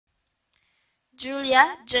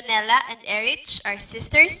Julia, Janella, and Erich are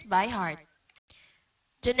sisters by heart.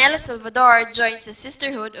 Janella Salvador joins the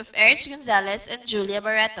sisterhood of Erich Gonzalez and Julia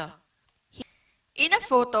Barreto. In a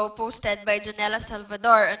photo posted by Janella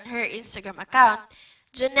Salvador on her Instagram account,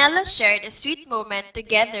 Janella shared a sweet moment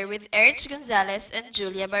together with Erich Gonzalez and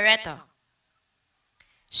Julia Barreto.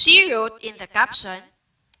 She wrote in the caption,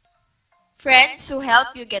 "Friends who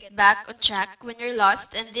help you get back on track when you're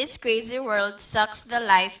lost and this crazy world sucks the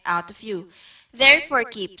life out of you. Therefore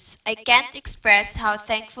keeps. I can't express how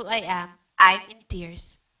thankful I am. I'm in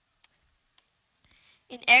tears."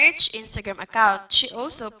 In Erich's Instagram account, she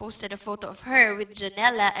also posted a photo of her with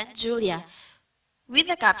Janella and Julia with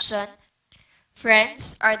the caption,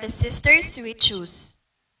 "Friends are the sisters we choose."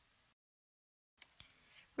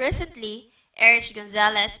 Recently, Erich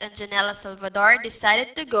Gonzalez and Janella Salvador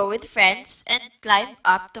decided to go with friends and climb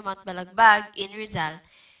up to Mount Balagbag in Rizal.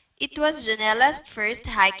 It was Janella's first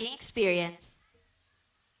hiking experience.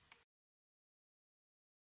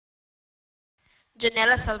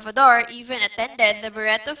 Janella Salvador even attended the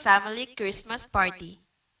Barreto family Christmas party.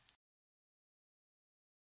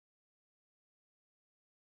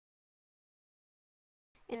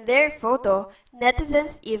 In their photo,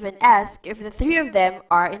 netizens even ask if the three of them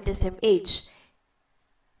are in the same age.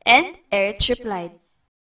 And Erich replied,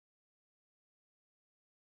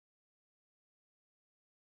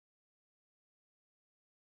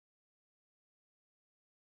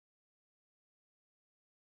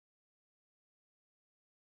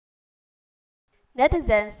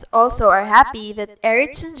 netizens also are happy that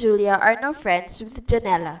Erich and Julia are now friends with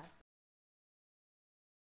Janella.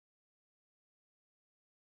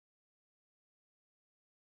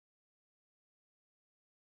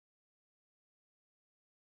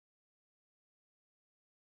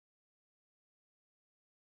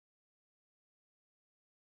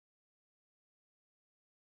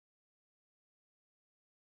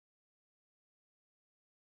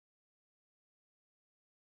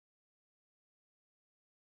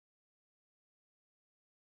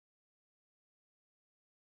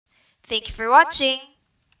 Thank you for watching!